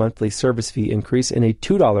 bi-monthly service fee increase and a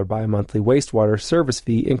 $2 bi-monthly wastewater service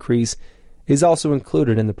fee increase is also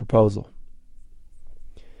included in the proposal.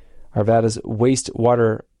 Arvada's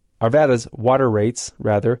water rates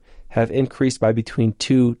have increased by between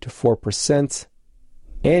 2 to 4%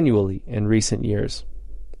 annually in recent years.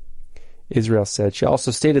 Israel said. She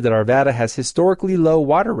also stated that Arvada has historically low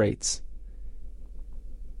water rates,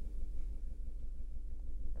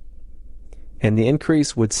 and the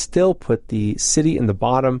increase would still put the city in the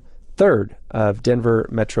bottom third of Denver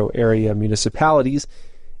metro area municipalities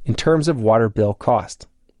in terms of water bill cost.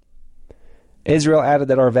 Israel added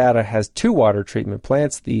that Arvada has 2 water treatment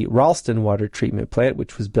plants, the Ralston Water Treatment Plant,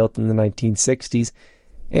 which was built in the 1960s,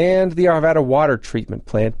 and the Arvada Water Treatment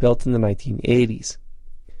Plant, built in the 1980s.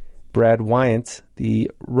 Brad Wyant,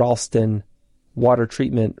 the Ralston Water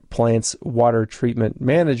Treatment Plant's water treatment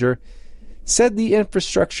manager, said the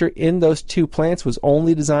infrastructure in those 2 plants was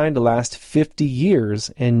only designed to last 50 years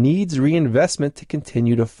and needs reinvestment to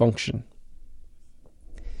continue to function.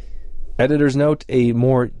 Editor's note, a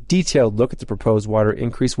more detailed look at the proposed water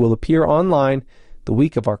increase will appear online the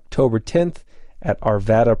week of October 10th at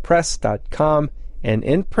arvadapress.com and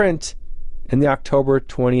in print in the October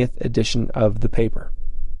 20th edition of the paper.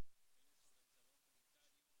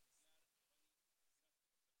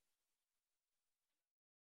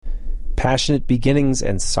 Passionate beginnings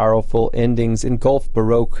and sorrowful endings engulf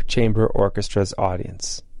Baroque Chamber Orchestra's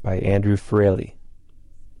audience, by Andrew Fraley.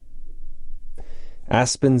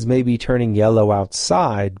 Aspens may be turning yellow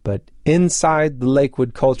outside, but inside the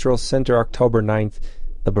Lakewood Cultural Center, October 9th,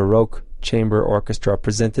 the Baroque Chamber Orchestra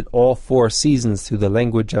presented all 4 seasons through the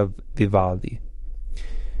language of Vivaldi.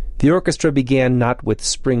 The orchestra began not with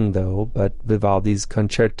spring, though, but Vivaldi's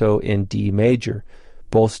Concerto in D major,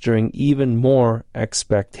 bolstering even more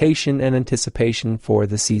expectation and anticipation for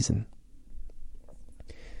the season.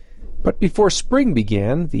 But before spring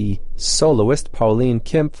began, the soloist Pauline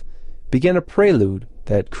Kempf began a prelude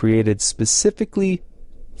that created specifically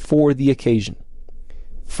for the occasion.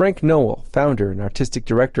 Frank Noel, founder and artistic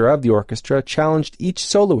director of the orchestra, challenged each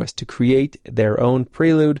soloist to create their own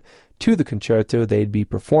prelude to the concerto they'd be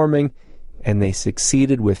performing, and they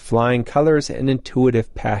succeeded with flying colors and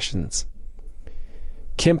intuitive passions.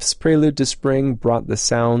 Kempf's prelude to spring brought the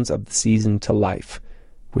sounds of the season to life,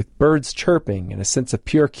 with birds chirping and a sense of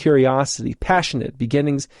pure curiosity, passionate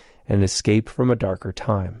beginnings, and escape from a darker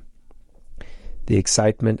time. The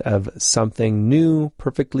excitement of something new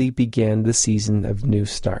perfectly began the season of new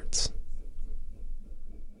starts.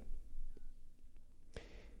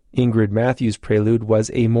 Ingrid Matthews' prelude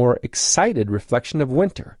was a more excited reflection of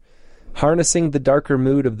winter, harnessing the darker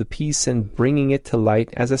mood of the piece and bringing it to light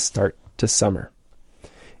as a start to summer.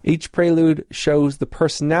 Each prelude shows the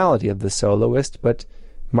personality of the soloist, but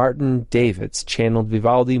Martin Davids channeled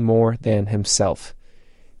Vivaldi more than himself.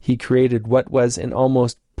 He created what was an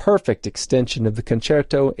almost perfect extension of the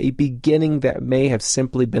concerto, a beginning that may have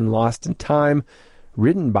simply been lost in time,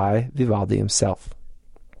 written by Vivaldi himself.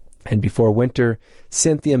 And before winter,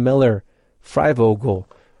 Cynthia Miller Freivogel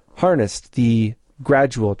harnessed the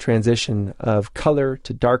gradual transition of color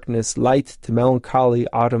to darkness, light to melancholy,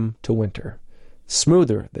 autumn to winter.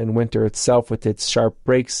 Smoother than winter itself with its sharp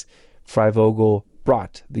breaks, Freivogel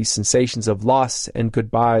brought the sensations of loss and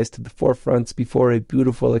goodbyes to the forefront before a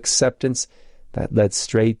beautiful acceptance that led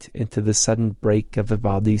straight into the sudden break of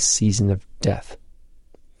Vivaldi's season of death.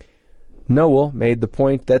 Noel made the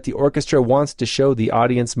point that the orchestra wants to show the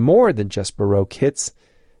audience more than just Baroque hits,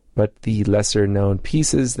 but the lesser-known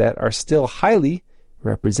pieces that are still highly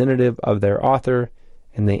representative of their author,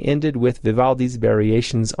 and they ended with Vivaldi's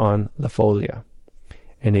variations on La Folia.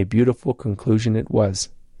 And a beautiful conclusion it was.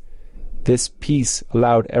 This piece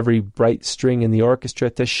allowed every bright string in the orchestra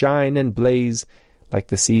to shine and blaze like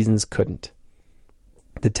the seasons couldn't.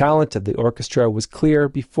 The talent of the orchestra was clear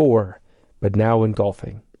before, but now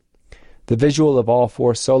engulfing. The visual of all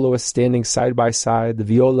 4 soloists standing side by side, the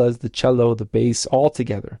violas, the cello, the bass, all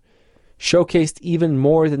together, showcased even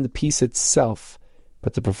more than the piece itself,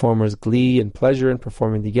 but the performers' glee and pleasure in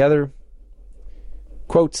performing together.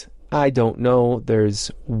 Quote, "I don't know,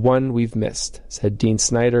 there's one we've missed," said Dean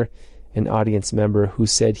Snyder, an audience member who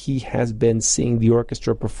said he has been seeing the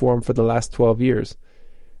orchestra perform for the last 12 years.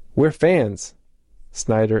 "We're fans,"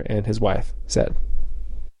 Snyder and his wife said.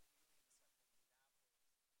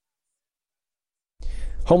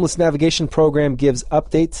 Homeless Navigation Program gives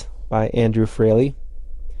update by Andrew Fraley.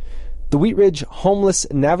 The Wheat Ridge Homeless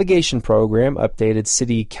Navigation Program updated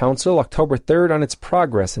City Council October 3rd on its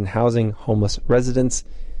progress in housing homeless residents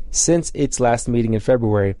since its last meeting in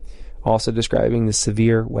February, also describing the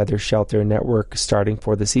severe weather shelter network starting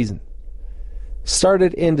for the season.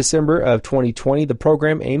 Started in December of 2020, the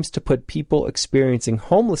program aims to put people experiencing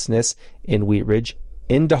homelessness in Wheat Ridge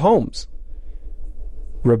into homes.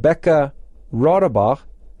 Rebecca Roderbach,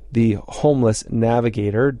 the homeless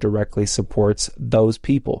navigator, directly supports those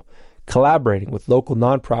people, collaborating with local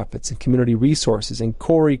nonprofits and community resources. And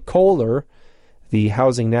Corey Kohler, the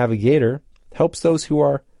housing navigator, helps those who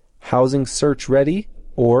are housing search ready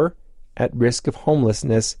or at risk of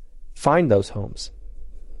homelessness find those homes.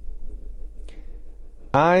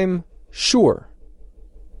 I'm sure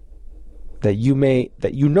that you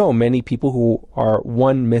know many people who are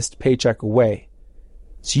one missed paycheck away.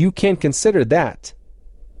 So you can consider that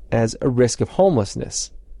as a risk of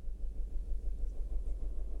homelessness,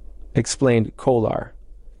 explained Kolar.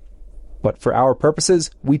 But for our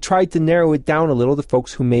purposes, we tried to narrow it down a little to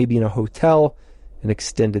folks who may be in a hotel, an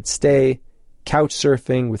extended stay, couch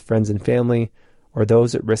surfing with friends and family, or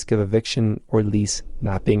those at risk of eviction or lease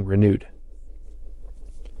not being renewed.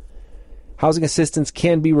 Housing assistance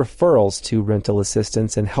can be referrals to rental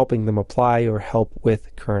assistance and helping them apply or help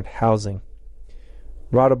with current housing.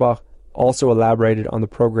 Rodebach also elaborated on the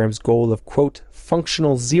program's goal of, quote,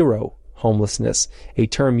 functional zero homelessness, a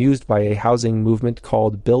term used by a housing movement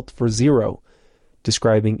called Built for Zero,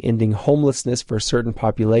 describing ending homelessness for certain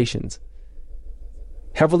populations.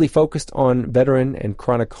 Heavily focused on veteran and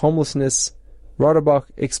chronic homelessness, Rodebach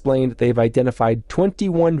explained they've identified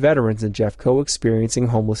 21 veterans in Jeffco experiencing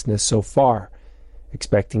homelessness so far,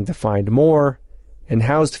 expecting to find more, and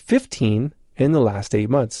housed 15 in the last 8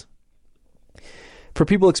 months. For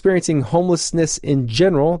people experiencing homelessness in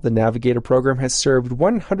general, the Navigator program has served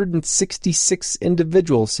 166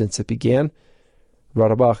 individuals since it began,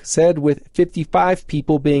 Rodebach said, with 55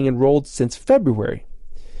 people being enrolled since February.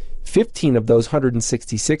 15 of those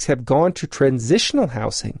 166 have gone to transitional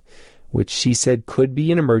housing, which she said could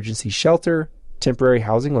be an emergency shelter, temporary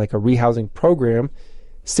housing like a rehousing program,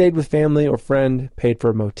 stayed with family or friend, paid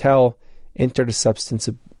for a motel, entered a substance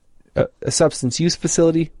use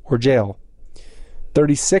facility, or jail.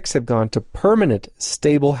 36 have gone to permanent,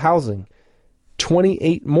 stable housing,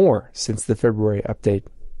 28 more since the February update.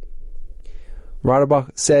 Rodebach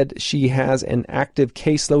said she has an active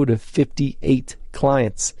caseload of 58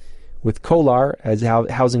 clients, with Kolar as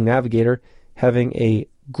housing navigator having a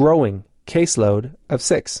growing caseload of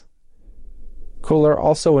 6. Kolar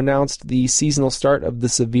also announced the seasonal start of the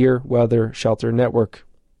severe weather shelter network.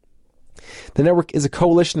 The network is a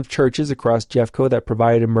coalition of churches across Jeffco that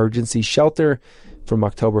provide emergency shelter from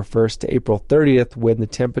October 1st to April 30th when the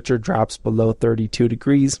temperature drops below 32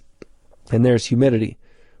 degrees and there's humidity,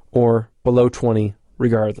 or below 20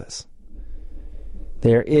 regardless.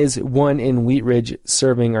 There is one in Wheat Ridge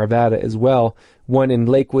serving Arvada as well, one in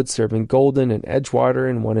Lakewood serving Golden and Edgewater,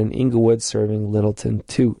 and one in Inglewood serving Littleton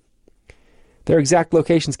too. Their exact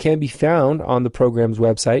locations can be found on the program's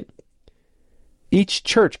website. Each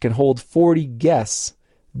church can hold 40 guests,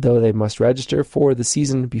 though they must register for the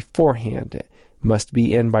season beforehand. It must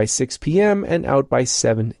be in by 6 p.m. and out by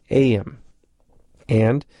 7 a.m.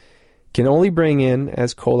 And can only bring in,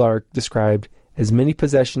 as Kolar described, as many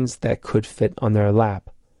possessions that could fit on their lap.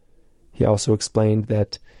 He also explained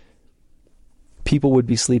that people would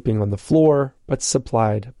be sleeping on the floor, but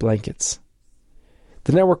supplied blankets.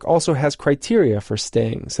 The network also has criteria for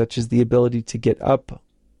staying, such as the ability to get up,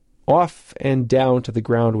 off, and down to the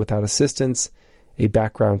ground without assistance, a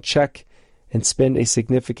background check, and spend a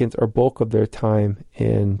significant or bulk of their time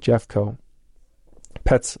in Jeffco.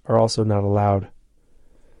 Pets are also not allowed.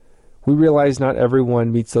 We realize not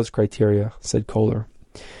everyone meets those criteria, said Kohler.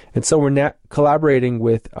 And so we're collaborating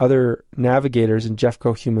with other navigators in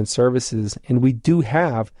Jeffco Human Services, and we do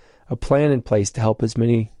have a plan in place to help as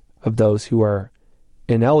many of those who are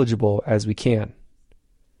ineligible as we can.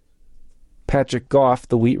 Patrick Goff,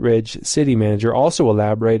 the Wheat Ridge city manager, also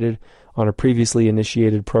elaborated on a previously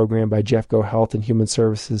initiated program by Jeffco Health and Human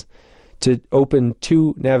Services to open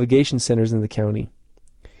 2 navigation centers in the county.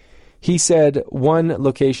 He said one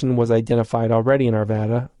location was identified already in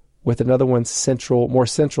Arvada, with another one more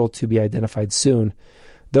central to be identified soon,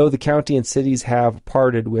 though the county and cities have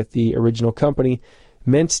parted with the original company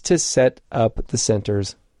meant to set up the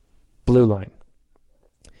center's Blue Line.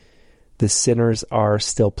 The centers are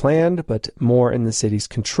still planned, but more in the city's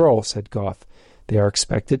control, said Goff. They are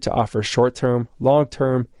expected to offer short-term,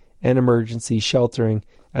 long-term, and emergency sheltering,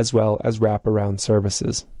 as well as wraparound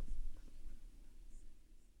services.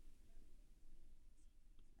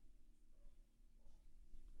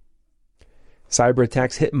 Cyber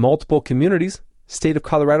attacks hit multiple communities. State of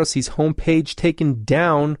Colorado sees homepage taken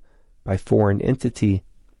down by foreign entity.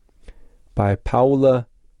 By Paula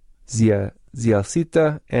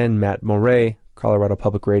Zialcita and Matt Moray, Colorado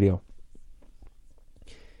Public Radio.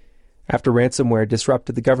 After ransomware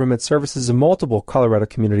disrupted the government services in multiple Colorado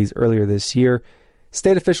communities earlier this year,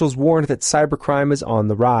 state officials warned that cybercrime is on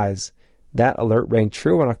the rise. That alert rang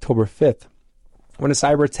true on October 5th, when a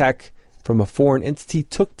cyber attack from a foreign entity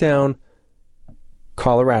took down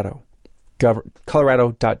Colorado,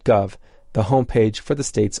 colorado.gov, the homepage for the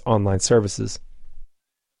state's online services.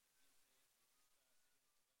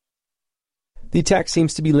 The attack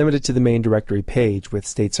seems to be limited to the main directory page, with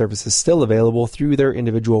state services still available through their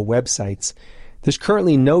individual websites. There's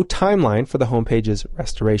currently no timeline for the homepage's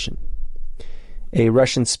restoration. A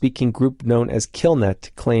Russian-speaking group known as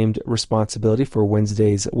Killnet claimed responsibility for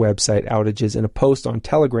Wednesday's website outages in a post on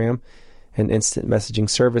Telegram, an instant messaging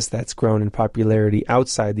service that's grown in popularity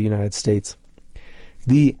outside the United States.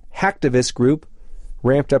 The hacktivist group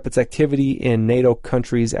ramped up its activity in NATO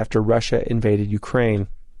countries after Russia invaded Ukraine.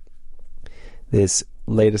 This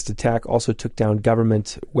latest attack also took down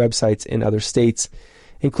government websites in other states,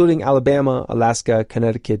 including Alabama, Alaska,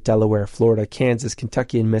 Connecticut, Delaware, Florida, Kansas,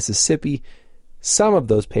 Kentucky, and Mississippi. Some of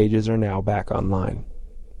those pages are now back online.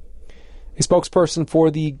 A spokesperson for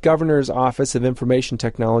the Governor's Office of Information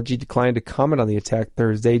Technology declined to comment on the attack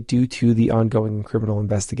Thursday due to the ongoing criminal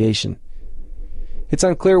investigation. It's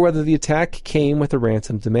unclear whether the attack came with a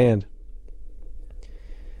ransom demand.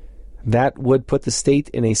 That would put the state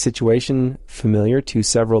in a situation familiar to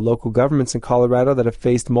several local governments in Colorado that have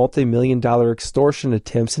faced multi-million-dollar extortion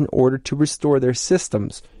attempts in order to restore their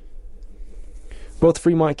systems. Both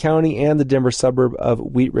Fremont County and the Denver suburb of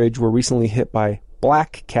Wheat Ridge were recently hit by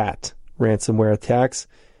Black Cat ransomware attacks,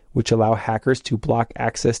 which allow hackers to block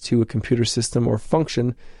access to a computer system or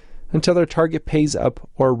function until their target pays up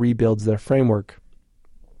or rebuilds their framework.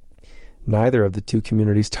 Neither of the two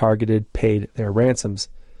communities targeted paid their ransoms,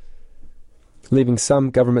 leaving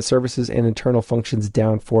some government services and internal functions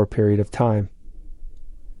down for a period of time.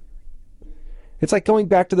 It's like going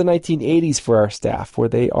back to the 1980s for our staff, where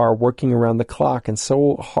they are working around the clock and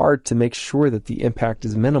so hard to make sure that the impact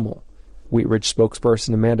is minimal, Wheat Ridge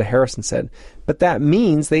spokesperson Amanda Harrison said. But that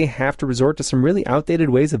means they have to resort to some really outdated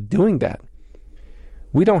ways of doing that.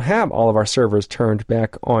 We don't have all of our servers turned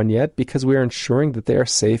back on yet because we are ensuring that they are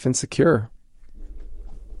safe and secure.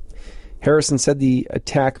 Harrison said the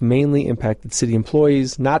attack mainly impacted city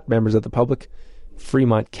employees, not members of the public.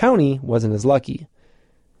 Fremont County wasn't as lucky.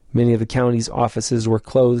 Many of the county's offices were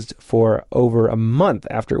closed for over a month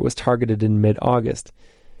after it was targeted in mid-August.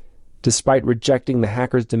 Despite rejecting the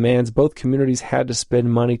hackers' demands, both communities had to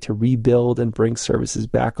spend money to rebuild and bring services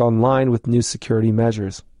back online with new security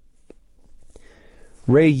measures.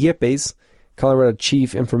 Ray Yipes, Colorado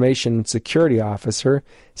Chief Information Security Officer,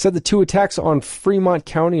 said the two attacks on Fremont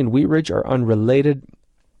County and Wheat Ridge are unrelated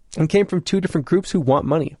and came from two different groups who want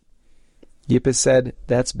money. Yipes said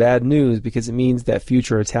that's bad news because it means that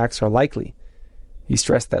future attacks are likely. He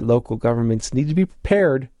stressed that local governments need to be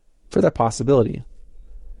prepared for that possibility.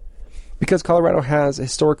 Because Colorado has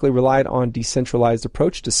historically relied on a decentralized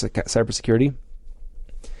approach to cybersecurity,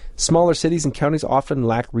 smaller cities and counties often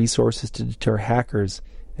lack resources to deter hackers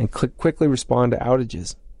and quickly respond to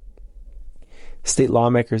outages. State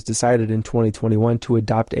lawmakers decided in 2021 to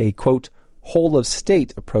adopt a, quote,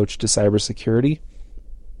 whole-of-state approach to cybersecurity,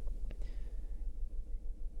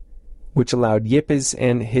 which allowed Yipes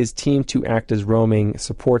and his team to act as roaming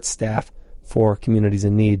support staff for communities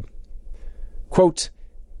in need. Quote,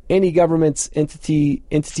 any government's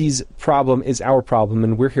entity's problem is our problem,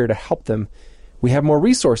 and we're here to help them. We have more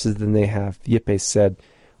resources than they have, Yipes said.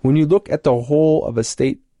 When you look at the whole of a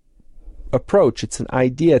state approach, it's an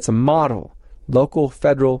idea, it's a model. Local,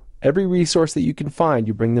 federal, every resource that you can find,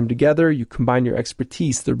 you bring them together, you combine your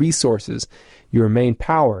expertise, the resources, your main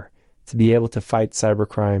power to be able to fight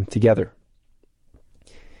cybercrime together.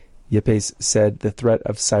 Yipes said the threat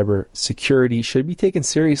of cybersecurity should be taken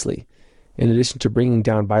seriously. In addition to bringing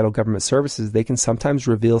down vital government services, they can sometimes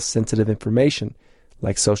reveal sensitive information,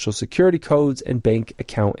 like social security codes and bank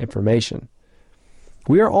account information.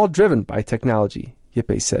 We are all driven by technology,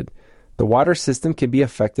 Yipes said. The water system can be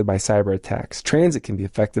affected by cyber attacks. Transit can be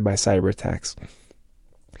affected by cyber attacks.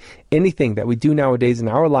 Anything that we do nowadays in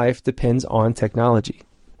our life depends on technology.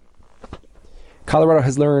 Colorado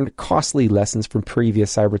has learned costly lessons from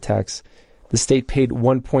previous cyber attacks. The state paid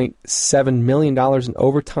 $1.7 million in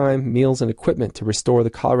overtime, meals, and equipment to restore the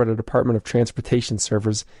Colorado Department of Transportation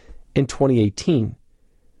servers in 2018.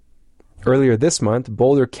 Earlier this month,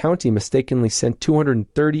 Boulder County mistakenly sent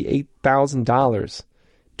 $238,000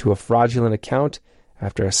 to a fraudulent account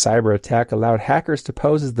after a cyber attack allowed hackers to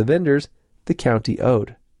pose as the vendors the county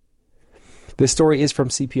owed. This story is from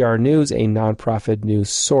CPR News, a nonprofit news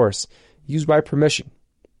source used by permission.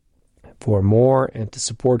 For more and to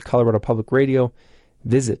support Colorado Public Radio,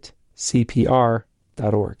 visit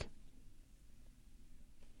cpr.org.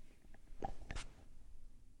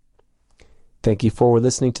 Thank you for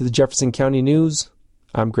listening to the Jefferson County News.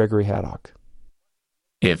 I'm Gregory Haddock.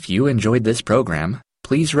 If you enjoyed this program,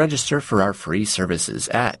 please register for our free services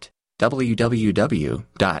at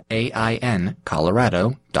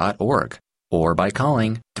www.aincolorado.org or by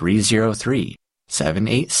calling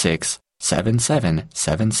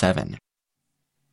 303-786-7777.